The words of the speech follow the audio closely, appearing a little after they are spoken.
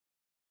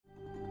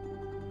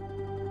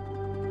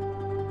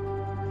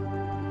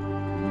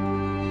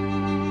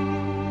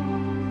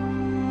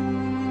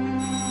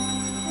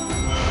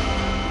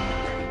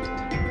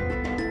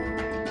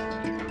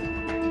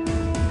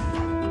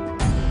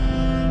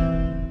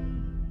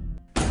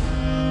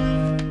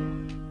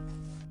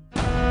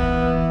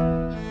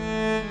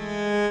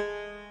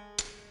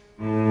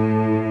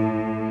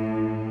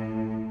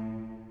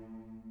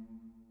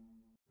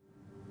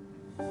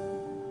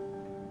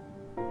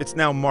It's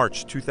now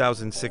March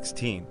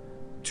 2016,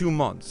 2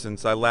 months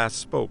since I last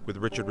spoke with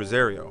Richard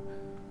Rosario,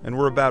 and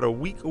we're about a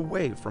week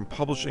away from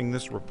publishing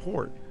this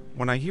report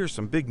when I hear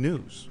some big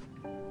news.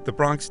 The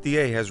Bronx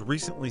DA has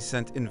recently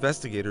sent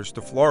investigators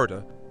to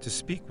Florida to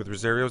speak with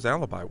Rosario's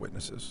alibi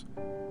witnesses.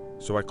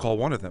 So I call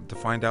one of them to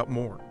find out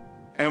more.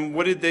 And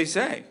what did they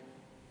say?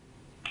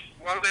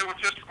 Well, they were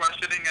just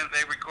questioning and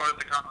they recorded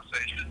the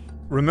conversation.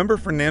 Remember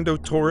Fernando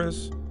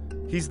Torres?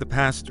 He's the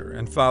pastor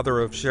and father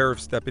of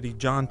Sheriff's Deputy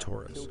John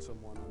Torres.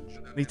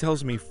 He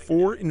tells me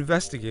 4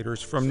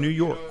 investigators from New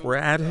York were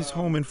at his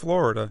home in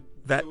Florida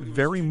that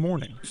very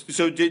morning.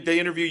 So did they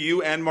interview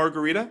you and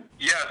Margarita?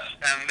 Yes,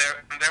 and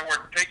they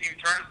were taking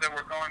turns. They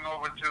were going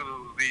over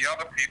to the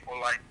other people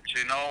like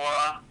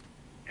Genoa,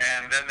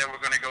 and then they were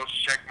going to go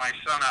check my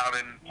son out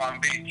in Palm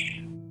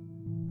Beach.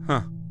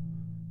 Huh.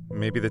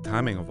 Maybe the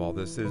timing of all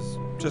this is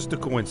just a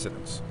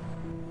coincidence.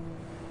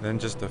 Then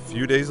just a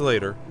few days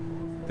later,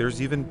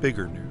 there's even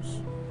bigger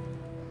news.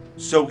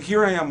 So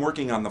here I am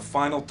working on the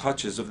final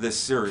touches of this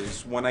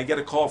series when I get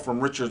a call from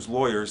Richard's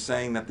lawyers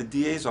saying that the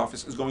DA's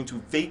office is going to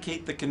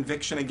vacate the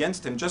conviction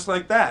against him just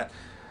like that.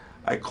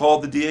 I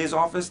called the DA's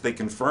office, they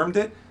confirmed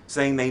it,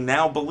 saying they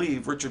now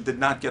believe Richard did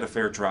not get a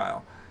fair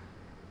trial.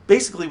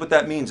 Basically what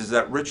that means is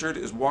that Richard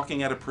is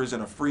walking out of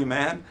prison a free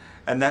man,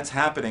 and that's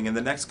happening in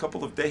the next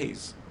couple of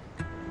days.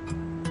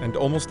 And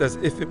almost as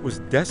if it was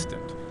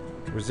destined,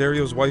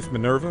 Rosario's wife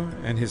Minerva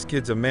and his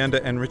kids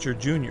Amanda and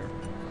Richard Jr.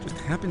 just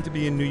happened to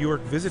be in New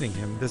York visiting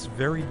him this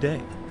very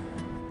day.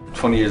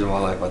 20 years of my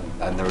life,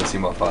 I've never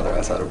seen my father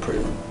outside of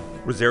prison.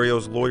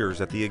 Rosario's lawyers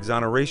at the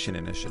Exoneration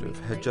Initiative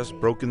had just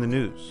broken the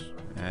news,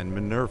 and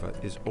Minerva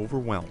is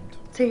overwhelmed.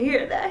 To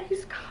hear that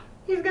he's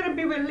going to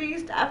be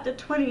released after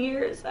 20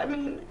 years, I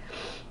mean,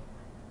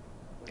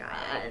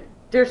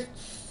 there's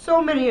so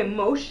many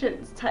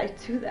emotions tied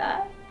to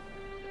that.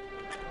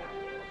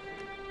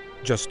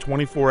 Just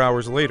 24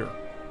 hours later,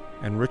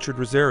 and Richard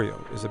Rosario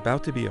is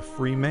about to be a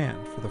free man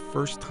for the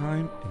first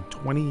time in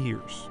 20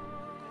 years.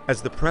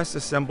 As the press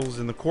assembles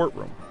in the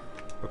courtroom,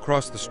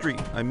 across the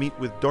street, I meet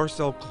with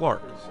Darcel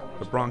Clark,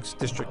 the Bronx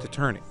District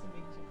Attorney.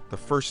 The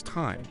first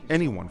time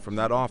anyone from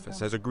that office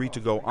has agreed to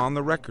go on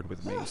the record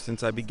with me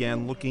since I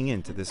began looking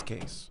into this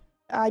case.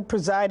 I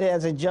presided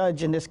as a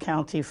judge in this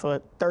county for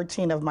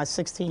 13 of my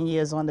 16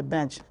 years on the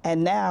bench,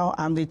 and now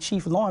I'm the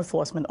chief law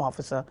enforcement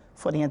officer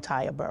for the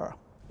entire borough.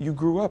 You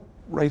grew up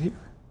right here?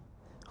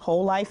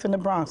 Whole life in the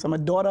Bronx. I'm a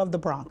daughter of the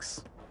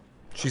Bronx.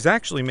 She's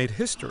actually made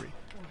history.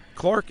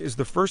 Clark is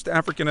the first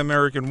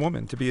African-American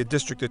woman to be a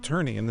district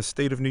attorney in the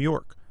state of New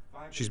York.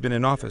 She's been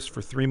in office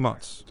for 3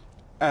 months.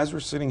 As we're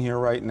sitting here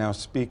right now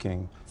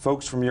speaking,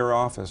 folks from your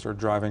office are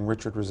driving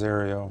Richard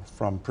Rosario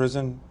from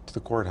prison to the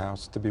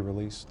courthouse to be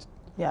released.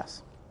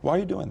 Yes. Why are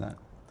you doing that?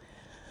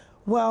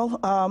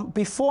 Well,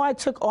 before I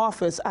took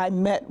office, I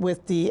met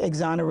with the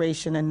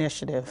Exoneration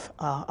Initiative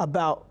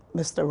about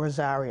Mr.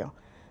 Rosario.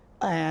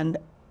 And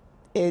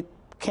it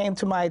came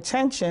to my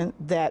attention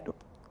that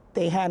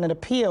they had an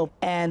appeal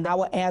and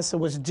our answer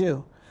was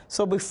due.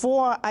 So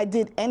before I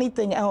did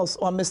anything else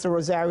on Mr.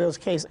 Rosario's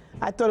case,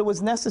 I thought it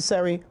was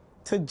necessary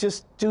to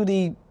just do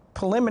the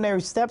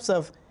preliminary steps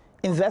of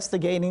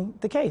investigating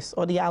the case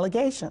or the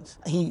allegations.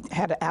 He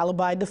had an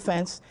alibi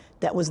defense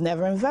that was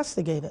never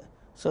investigated.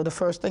 So the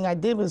first thing I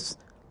did was,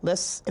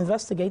 let's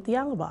investigate the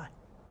alibi.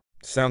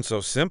 Sounds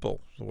so simple,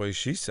 the way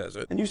she says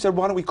it. And you said,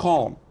 why don't we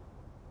call him?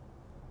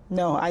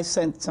 No, I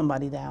sent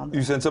somebody down there.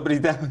 You sent somebody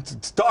down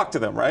to talk to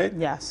them, right?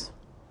 Yes.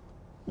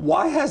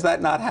 Why has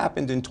that not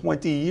happened in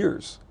 20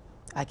 years?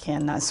 I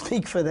cannot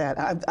speak for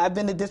that. I've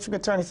been the district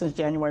attorney since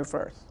January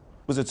 1st.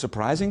 Was it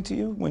surprising to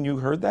you when you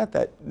heard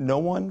that no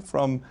one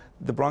from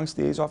the Bronx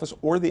DA's office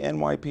or the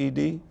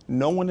NYPD,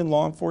 no one in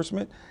law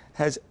enforcement,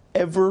 has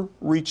ever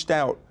reached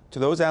out to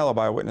those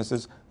alibi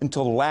witnesses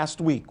until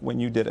last week when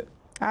you did it?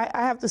 I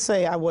have to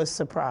say I was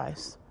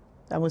surprised.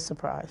 I was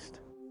surprised.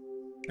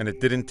 And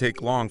it didn't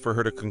take long for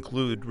her to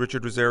conclude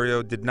Richard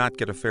Rosario did not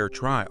get a fair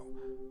trial.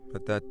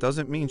 But that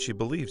doesn't mean she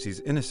believes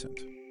he's innocent.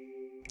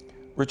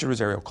 Richard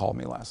Rosario called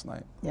me last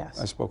night. Yes.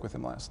 I spoke with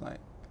him last night.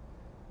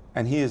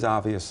 And he is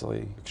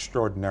obviously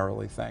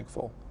extraordinarily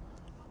thankful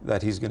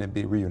that he's going to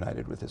be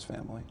reunited with his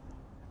family.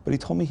 But he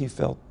told me he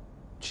felt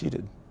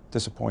cheated,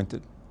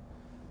 disappointed,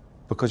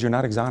 because you're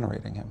not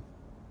exonerating him.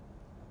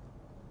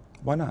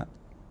 Why not?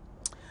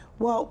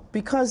 Well,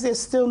 because there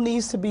still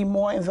needs to be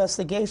more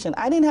investigation.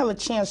 I didn't have a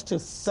chance to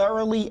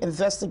thoroughly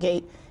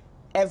investigate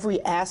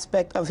every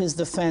aspect of his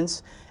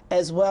defense,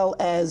 as well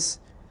as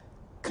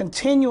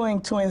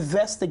continuing to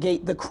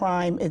investigate the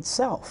crime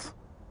itself.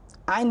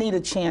 I need a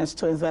chance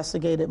to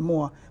investigate it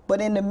more. But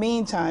in the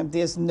meantime,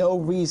 there's no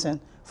reason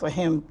for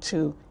him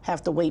to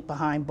have to wait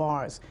behind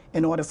bars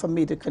in order for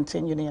me to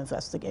continue the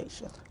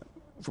investigation.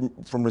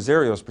 From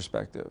Rosario's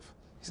perspective,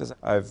 he says,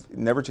 I've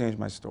never changed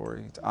my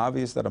story. It's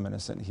obvious that I'm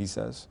innocent, he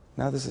says.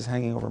 Now this is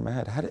hanging over my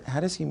head. How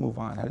does he move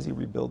on? How does he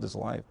rebuild his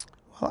life?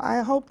 Well,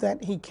 I hope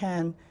that he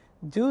can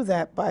do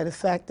that by the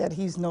fact that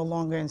he's no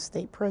longer in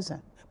state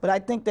prison. But I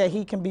think that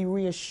he can be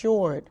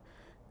reassured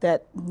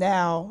that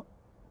now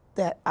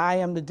that I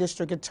am the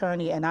district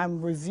attorney and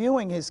I'm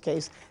reviewing his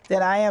case,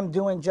 that I am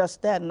doing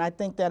just that. And I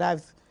think that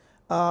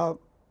I've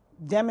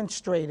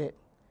demonstrated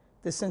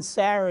the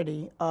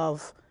sincerity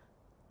of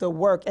the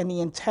work and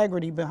the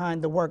integrity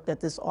behind the work that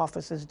this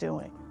office is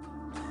doing.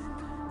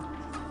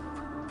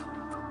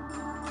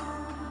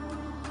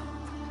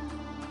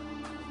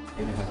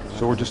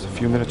 So we're just a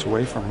few minutes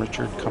away from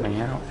Richard coming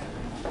out.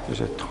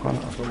 There's a ton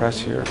of press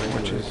here,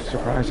 which is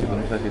surprising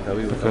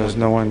because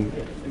no one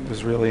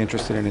was really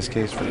interested in his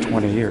case for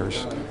 20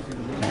 years.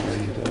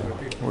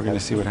 And we're going to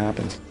see what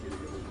happens.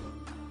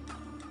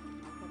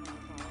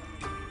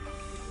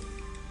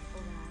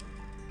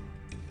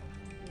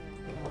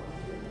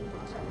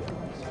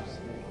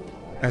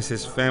 As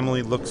his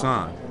family looks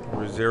on,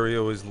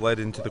 Rosario is led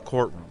into the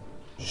courtroom,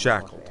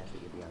 shackled.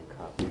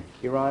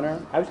 Your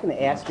Honor, I was going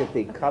to ask if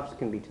the cuffs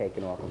can be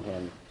taken off of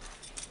him.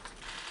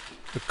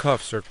 The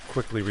cuffs are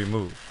quickly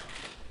removed.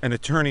 An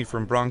attorney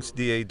from Bronx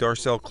DA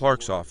Darcel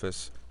Clark's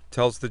office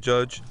tells the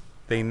judge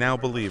they now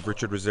believe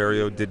Richard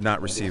Rosario did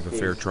not receive a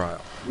fair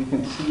trial. We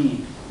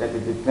concede that the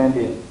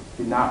defendant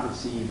did not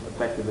receive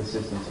effective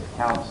assistance of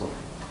counsel.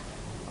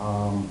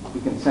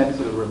 We consent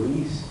to the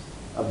release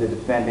of the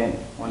defendant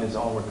on his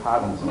own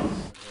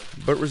recognizance.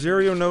 But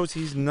Rosario knows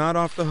he's not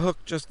off the hook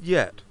just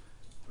yet.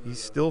 He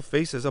still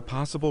faces a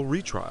possible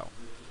retrial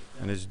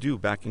and is due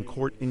back in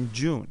court in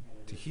June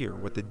to hear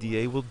what the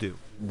DA will do.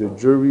 The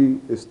jury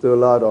is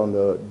still out on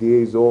the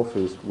DA's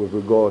office with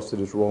regards to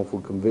this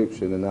wrongful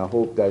conviction, and I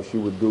hope that she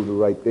would do the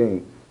right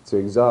thing to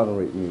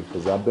exonerate me,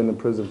 because I've been in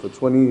prison for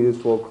 20 years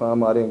for a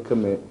crime I didn't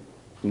commit.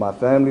 My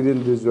family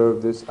didn't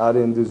deserve this, I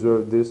didn't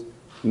deserve this,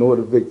 nor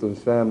the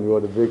victim's family or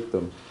the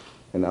victim.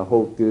 And I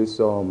hope this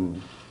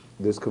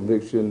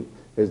conviction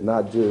is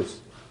not just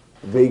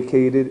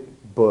vacated,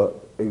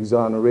 but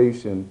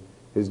exoneration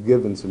is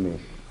given to me.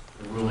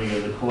 The ruling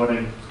is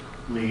accordingly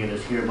and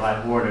is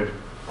hereby ordered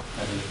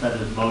that the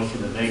defendant's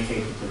motion to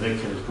vacate the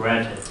conviction is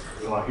granted.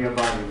 You are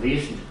hereby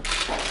released.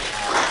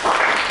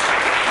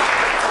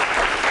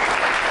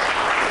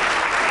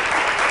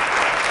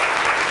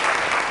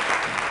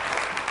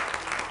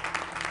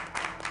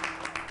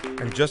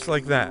 And just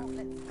like that,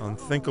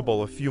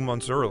 unthinkable a few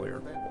months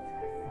earlier,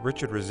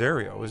 Richard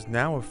Rosario is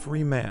now a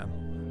free man.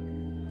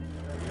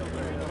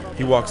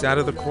 He walks out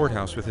of the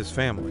courthouse with his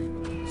family,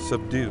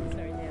 subdued,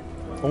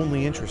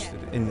 only interested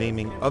in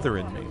naming other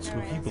inmates who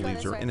he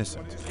believes are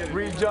innocent.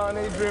 Free John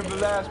Adrian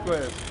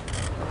Velasquez.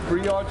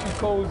 Free Archie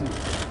Cozy.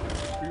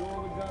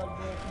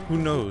 Who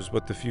knows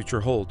what the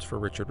future holds for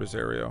Richard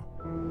Rosario?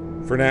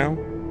 For now,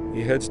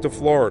 he heads to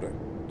Florida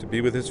to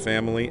be with his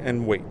family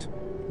and wait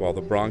while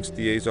the Bronx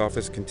DA's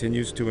office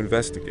continues to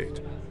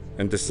investigate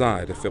and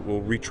decide if it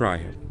will retry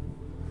him.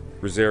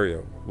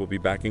 Rosario will be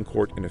back in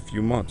court in a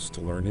few months to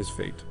learn his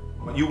fate.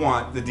 You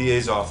want the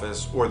DA's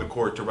office or the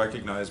court to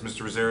recognize,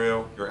 Mr.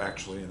 Rosario, you're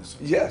actually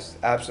innocent? Yes,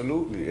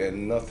 absolutely,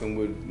 and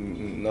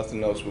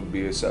nothing else would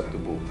be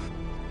acceptable.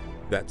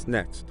 That's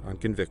next on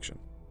Conviction.